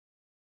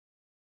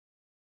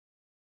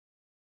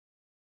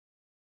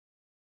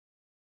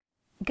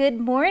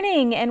Good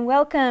morning and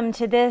welcome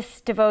to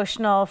this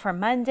devotional for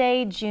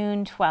Monday,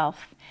 June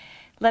 12th.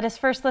 Let us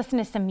first listen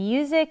to some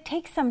music,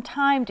 take some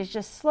time to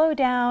just slow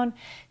down,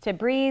 to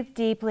breathe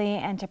deeply,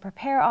 and to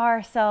prepare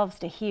ourselves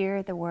to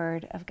hear the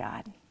Word of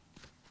God.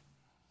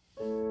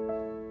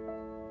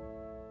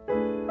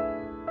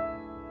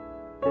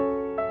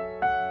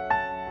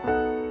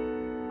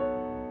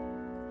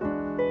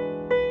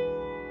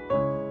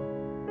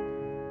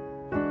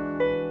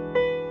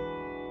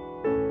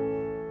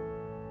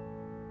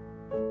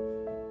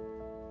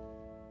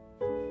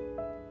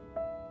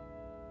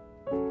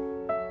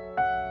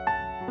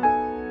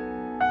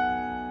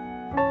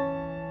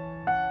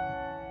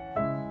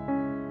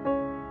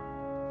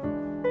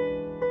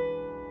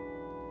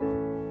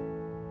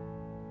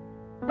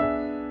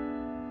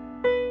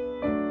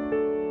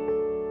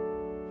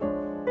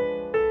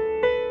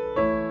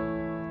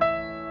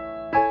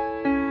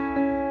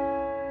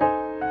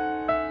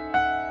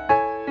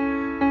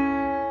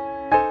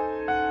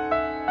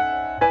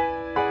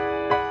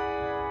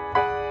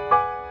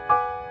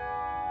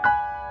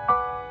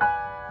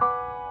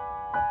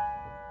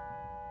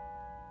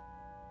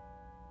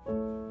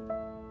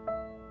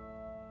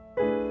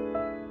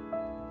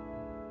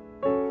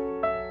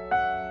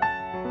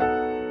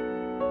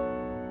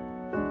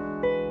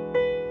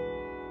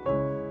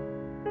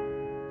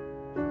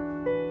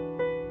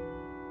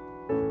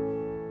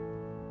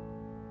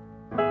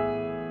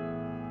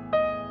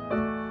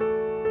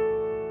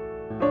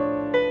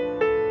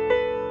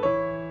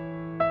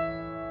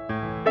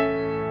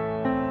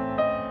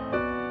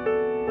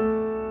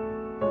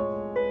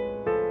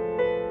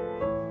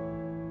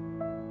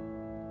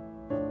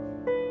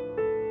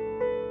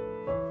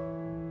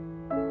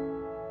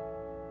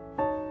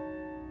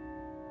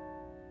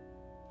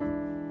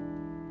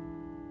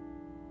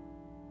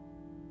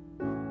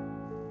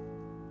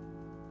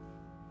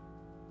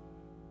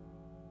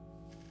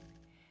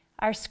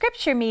 Our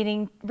scripture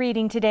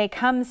reading today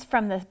comes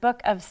from the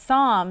book of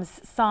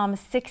Psalms, Psalm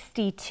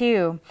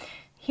 62.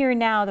 Hear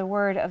now the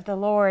word of the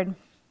Lord.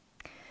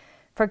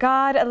 For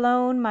God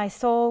alone my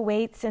soul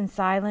waits in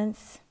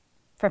silence.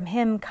 From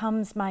him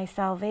comes my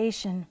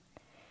salvation.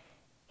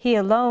 He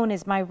alone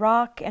is my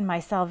rock and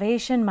my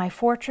salvation, my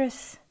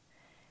fortress.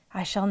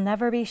 I shall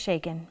never be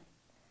shaken.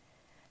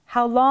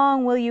 How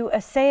long will you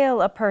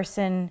assail a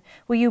person?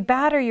 Will you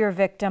batter your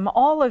victim,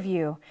 all of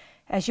you,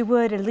 as you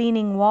would a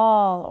leaning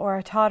wall or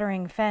a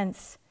tottering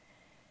fence?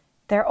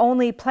 Their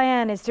only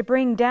plan is to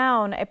bring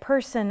down a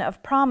person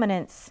of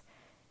prominence.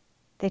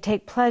 They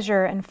take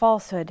pleasure in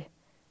falsehood.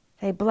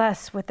 They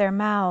bless with their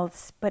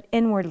mouths, but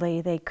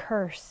inwardly they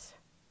curse.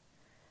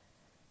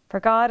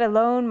 For God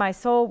alone my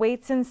soul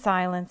waits in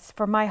silence,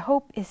 for my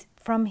hope is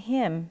from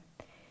him.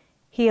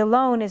 He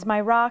alone is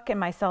my rock and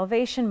my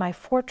salvation, my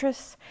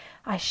fortress.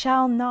 I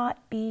shall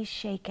not be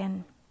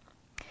shaken.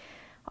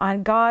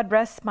 On God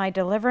rests my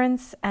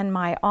deliverance and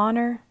my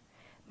honor,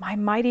 my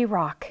mighty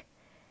rock.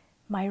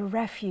 My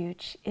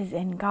refuge is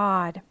in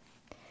God.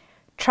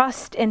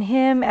 Trust in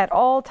him at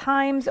all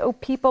times, O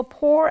people.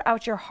 Pour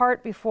out your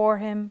heart before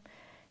him.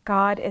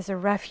 God is a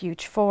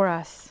refuge for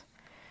us.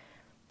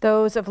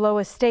 Those of low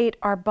estate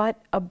are but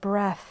a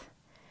breath.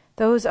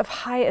 Those of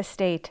high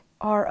estate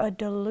are a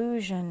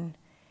delusion.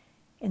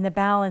 In the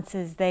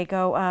balances they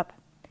go up.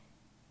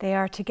 They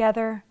are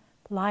together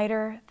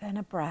lighter than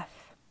a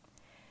breath.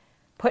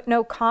 Put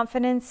no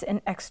confidence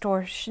in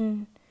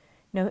extortion,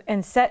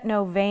 and set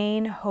no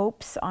vain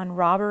hopes on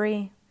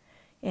robbery.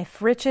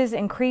 If riches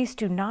increase,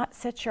 do not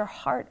set your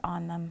heart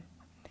on them.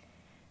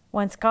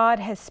 Once God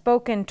has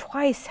spoken,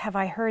 twice have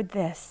I heard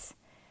this,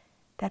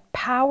 that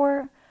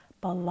power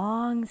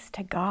belongs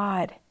to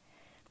God,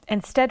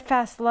 and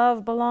steadfast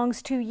love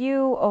belongs to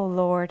you, O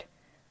Lord,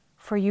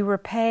 for you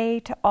repay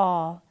to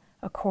all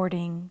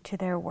according to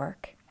their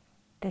work.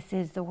 This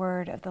is the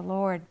word of the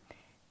Lord.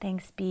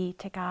 Thanks be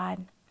to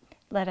God.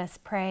 Let us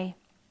pray.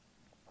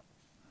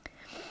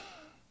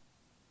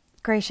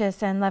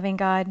 Gracious and loving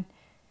God,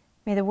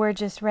 may the word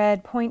just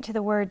read point to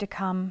the word to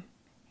come,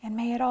 and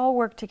may it all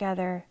work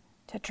together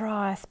to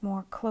draw us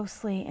more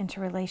closely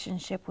into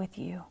relationship with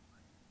you.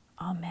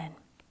 Amen.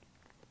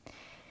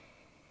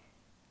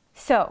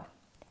 So,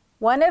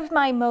 one of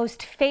my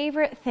most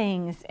favorite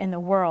things in the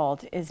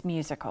world is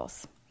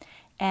musicals.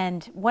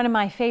 And one of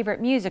my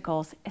favorite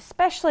musicals,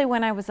 especially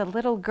when I was a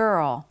little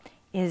girl,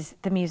 is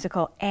the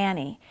musical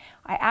Annie.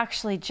 I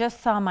actually just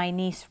saw my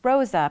niece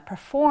Rosa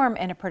perform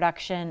in a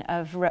production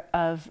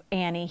of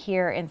Annie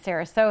here in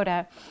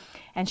Sarasota,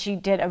 and she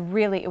did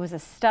it was a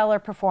stellar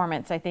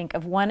performance, I think,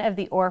 of one of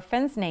the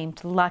orphans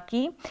named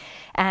Lucky,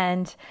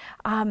 and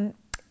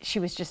she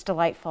was just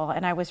delightful,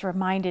 and I was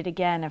reminded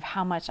again of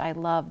how much I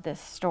love this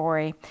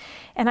story.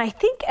 And I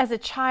think as a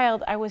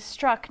child, I was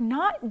struck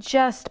not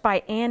just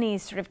by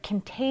Annie's sort of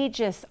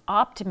contagious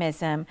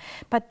optimism,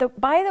 but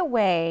by the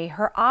way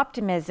her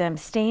optimism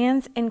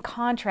stands in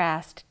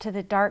contrast to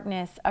the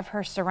darkness of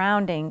her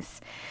surroundings.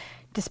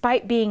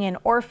 Despite being an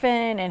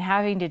orphan and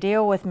having to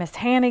deal with Miss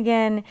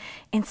Hannigan,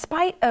 in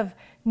spite of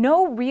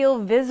no real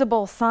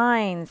visible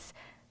signs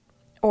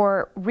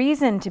or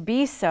reason to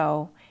be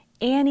so,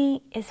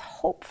 Annie is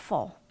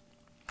hopeful.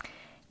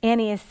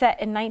 Annie is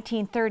set in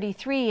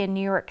 1933 in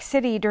New York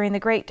City during the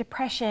Great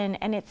Depression,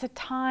 and it's a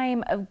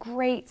time of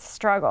great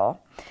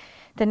struggle.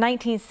 The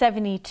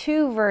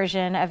 1972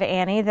 version of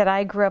Annie that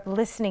I grew up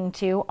listening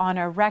to on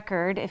a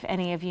record, if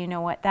any of you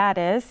know what that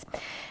is,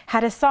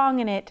 had a song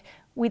in it,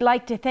 "We'd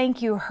like to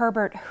thank you,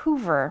 Herbert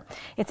Hoover."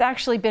 It's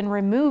actually been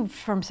removed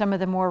from some of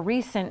the more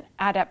recent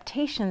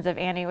adaptations of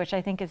Annie, which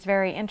I think is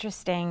very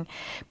interesting.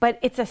 But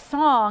it's a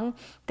song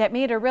that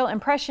made a real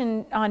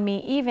impression on me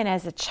even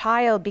as a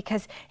child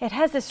because it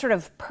has this sort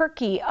of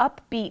perky,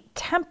 upbeat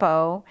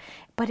tempo,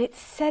 but it's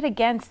set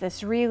against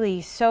this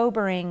really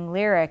sobering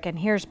lyric, and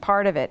here's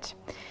part of it.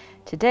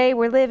 "Today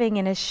we're living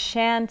in a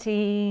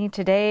shanty.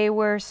 Today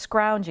we're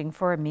scrounging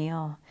for a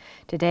meal.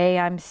 Today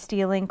I'm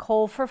stealing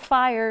coal for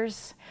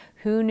fires.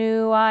 Who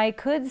knew I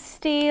could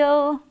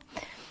steal?"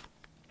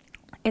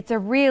 It's a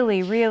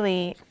really,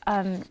 really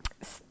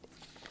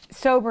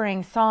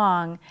sobering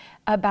song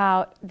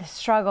about the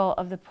struggle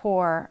of the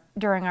poor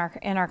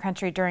in our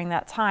country during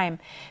that time,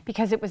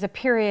 because it was a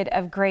period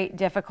of great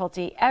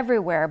difficulty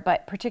everywhere,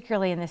 but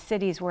particularly in the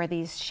cities where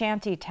these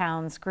shanty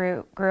towns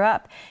grew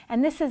up.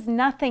 And this is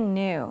nothing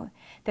new,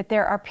 that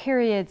there are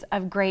periods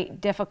of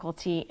great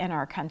difficulty in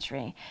our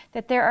country,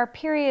 that there are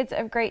periods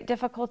of great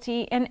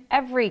difficulty in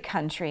every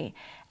country,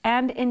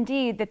 and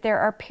indeed that there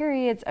are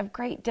periods of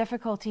great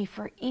difficulty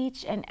for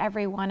each and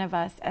every one of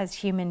us as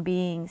human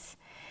beings.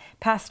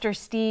 Pastor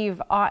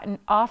Steve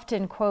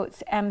often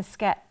quotes M.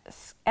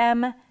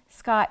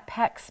 Scott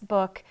Peck's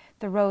book,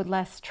 The Road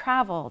Less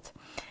Traveled.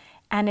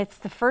 And it's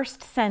the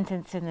first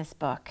sentence in this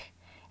book.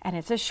 And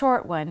it's a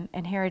short one,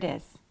 and here it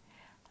is.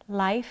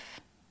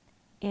 Life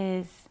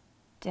is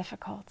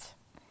difficult.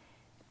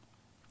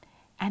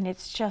 And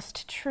it's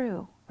just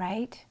true,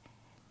 right?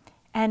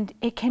 And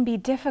it can be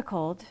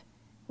difficult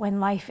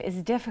when life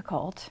is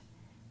difficult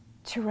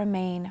to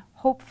remain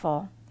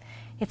hopeful.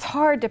 It's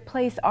hard to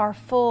place our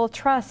full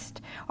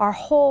trust, our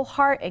whole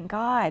heart in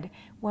God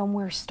when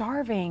we're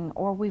starving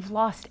or we've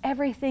lost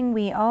everything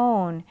we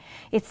own.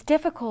 It's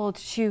difficult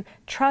to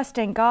trust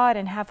in God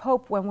and have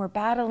hope when we're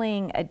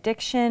battling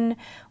addiction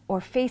or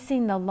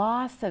facing the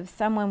loss of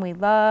someone we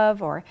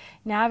love or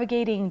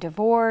navigating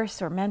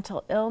divorce or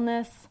mental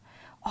illness.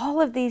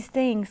 All of these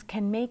things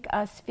can make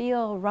us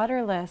feel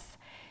rudderless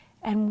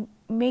and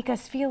make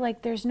us feel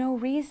like there's no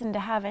reason to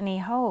have any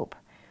hope.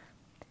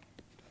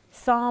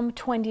 Psalm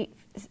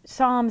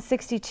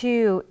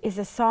 62 is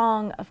a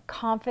psalm of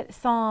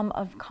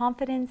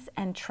confidence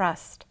and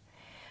trust.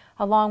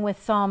 Along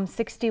with Psalm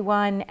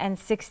 61 and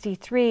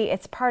 63,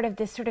 it's part of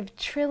this sort of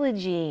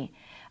trilogy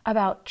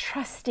about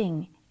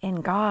trusting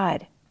in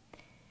God.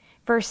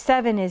 Verse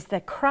 7 is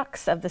the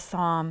crux of the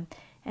psalm,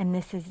 and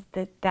this is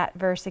that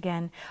verse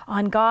again.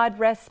 "On God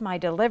rests my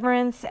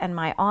deliverance and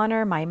my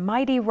honor, my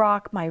mighty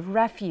rock, my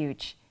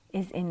refuge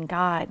is in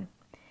God."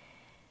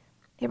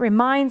 It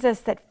reminds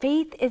us that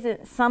faith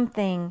isn't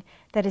something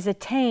that is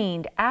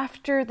attained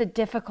after the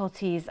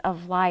difficulties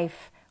of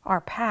life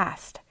are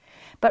past,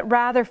 but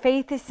rather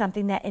faith is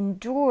something that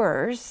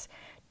endures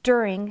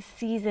during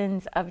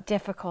seasons of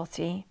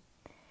difficulty.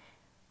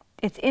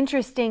 It's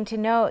interesting to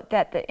note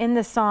that in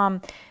the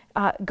psalm,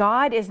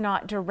 God is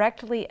not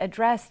directly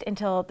addressed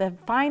until the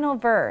final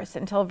verse,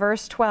 until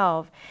verse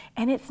 12.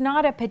 And it's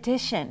not a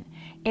petition.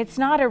 It's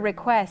not a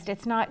request.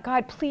 It's not,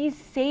 "God, please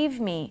save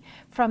me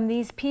from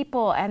these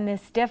people and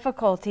this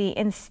difficulty."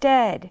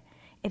 Instead,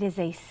 it is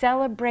a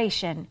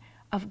celebration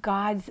of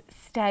God's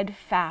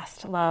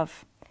steadfast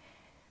love.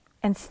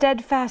 "And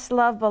steadfast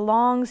love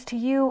belongs to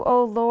you,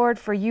 O Lord,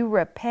 for you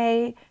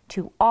repay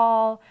to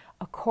all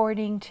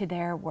according to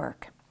their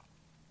work."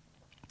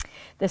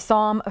 The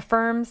psalm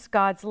affirms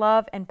God's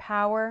love and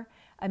power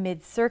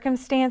amid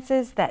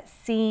circumstances that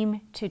seem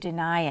to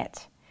deny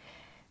it.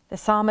 The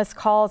psalmist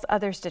calls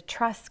others to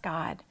trust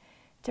God,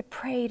 to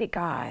pray to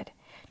God,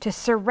 to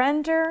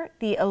surrender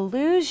the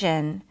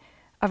illusion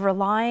of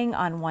relying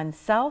on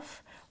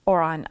oneself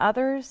or on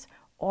others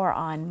or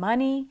on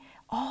money.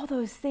 All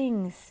those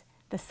things,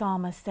 the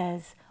psalmist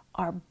says,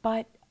 are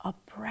but a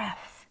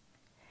breath.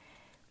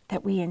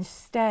 That we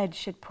instead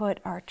should put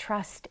our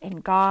trust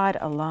in God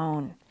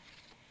alone.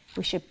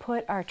 We should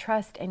put our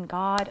trust in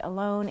God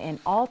alone in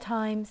all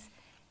times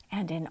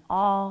and in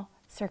all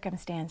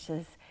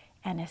circumstances,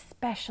 and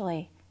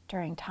especially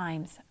during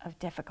times of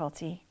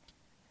difficulty.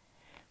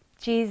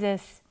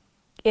 Jesus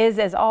is,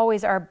 as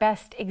always, our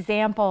best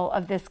example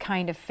of this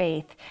kind of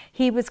faith.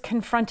 He was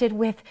confronted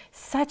with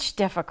such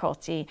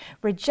difficulty,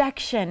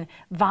 rejection,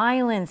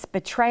 violence,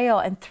 betrayal,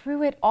 and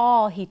through it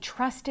all, he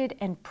trusted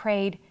and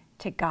prayed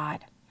to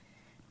God.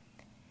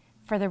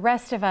 For the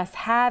rest of us,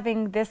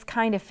 having this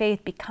kind of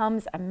faith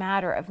becomes a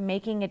matter of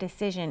making a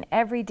decision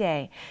every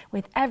day,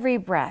 with every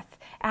breath,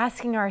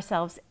 asking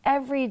ourselves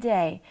every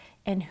day,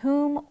 in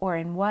whom or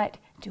in what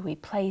do we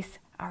place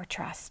our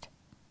trust?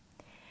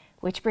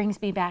 Which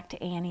brings me back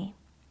to Annie,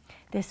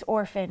 this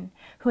orphan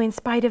who, in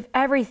spite of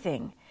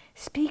everything,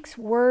 speaks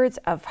words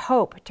of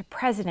hope to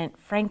President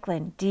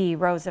Franklin D.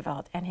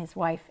 Roosevelt and his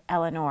wife,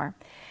 Eleanor.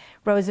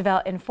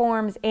 Roosevelt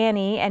informs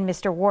Annie and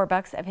Mr.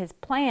 Warbucks of his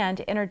plan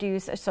to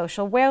introduce a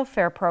social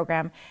welfare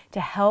program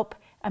to help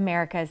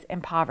America's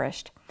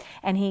impoverished.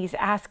 And he's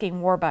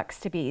asking Warbucks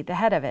to be the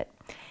head of it.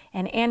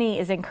 And Annie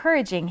is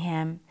encouraging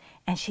him,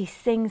 and she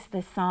sings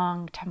the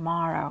song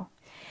Tomorrow.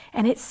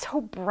 And it's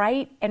so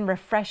bright and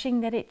refreshing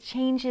that it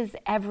changes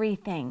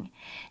everything.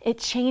 It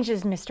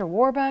changes Mr.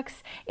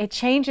 Warbucks. It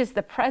changes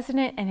the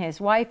president and his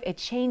wife. It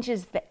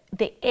changes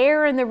the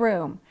air in the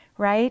room,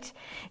 right?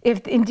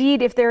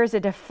 If there is a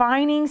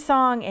defining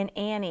song in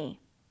Annie,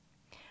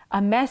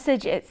 a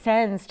message it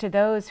sends to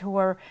those who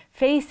are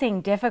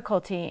facing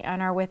difficulty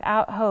and are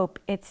without hope,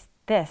 it's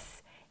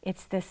this.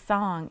 It's this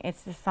song.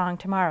 It's the song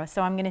Tomorrow.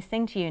 So I'm going to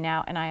sing to you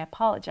now, and I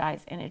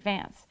apologize in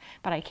advance,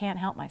 but I can't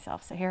help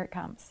myself, so here it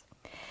comes.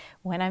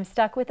 When I'm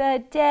stuck with a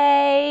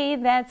day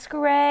that's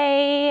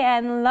gray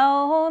and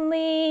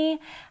lonely,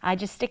 I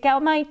just stick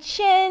out my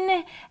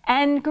chin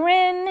and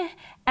grin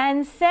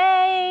and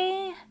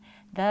say,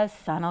 the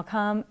sun'll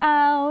come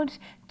out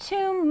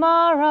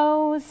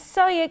tomorrow,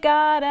 so you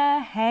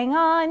gotta hang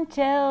on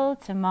till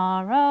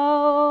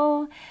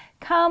tomorrow.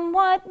 Come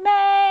what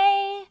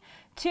may,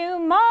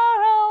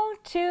 tomorrow,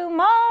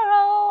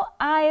 tomorrow,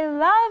 I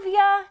love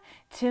ya.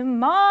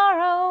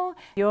 Tomorrow,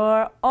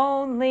 you're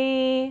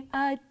only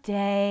a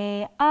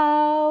day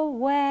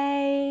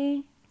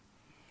away.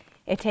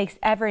 It takes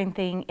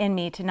everything in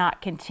me to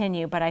not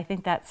continue, but I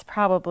think that's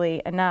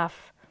probably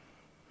enough.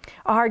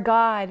 Our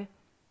God,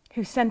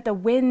 who sent the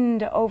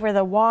wind over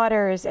the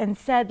waters and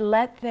said,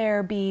 let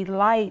there be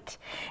light,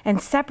 and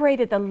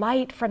separated the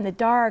light from the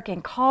dark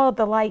and called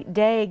the light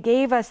day,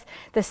 gave us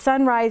the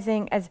sun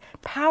rising as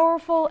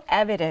powerful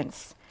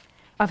evidence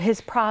of his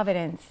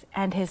providence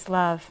and his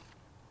love.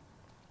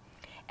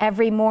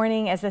 Every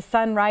morning as the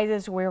sun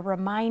rises, we're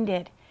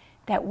reminded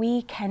that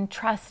we can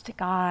trust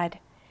God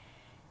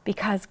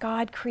because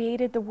God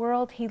created the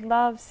world he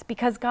loves,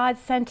 because God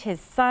sent his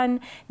Son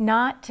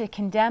not to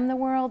condemn the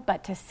world,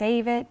 but to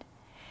save it,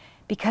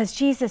 because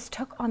Jesus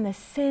took on the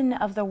sin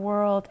of the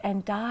world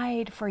and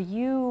died for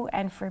you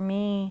and for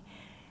me,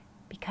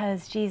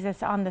 because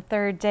Jesus on the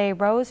third day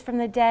rose from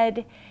the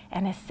dead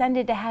and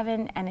ascended to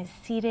heaven and is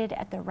seated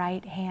at the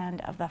right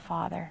hand of the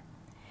Father.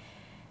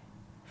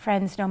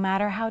 Friends, no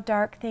matter how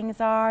dark things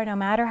are, no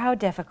matter how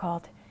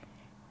difficult,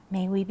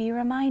 may we be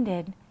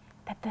reminded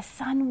that the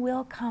sun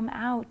will come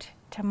out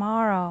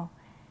tomorrow.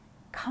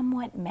 Come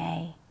what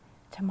may,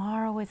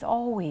 tomorrow is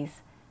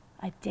always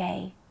a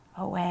day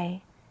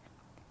away.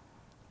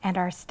 And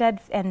our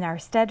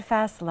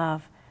steadfast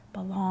love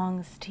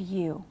belongs to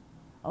you,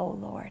 O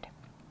Lord.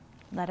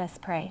 Let us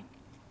pray.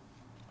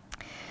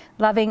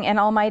 Loving and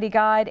almighty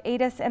God,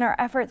 aid us in our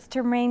efforts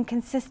to remain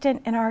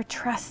consistent in our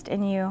trust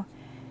in you.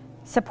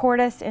 Support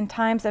us in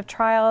times of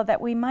trial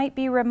that we might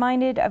be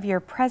reminded of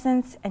your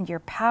presence and your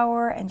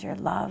power and your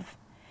love,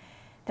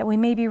 that we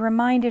may be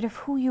reminded of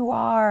who you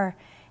are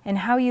and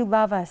how you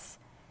love us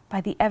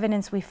by the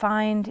evidence we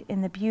find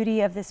in the beauty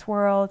of this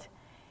world.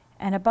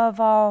 And above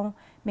all,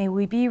 may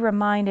we be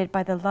reminded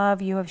by the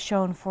love you have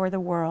shown for the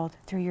world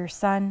through your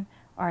Son,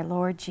 our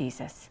Lord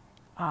Jesus.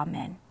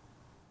 Amen.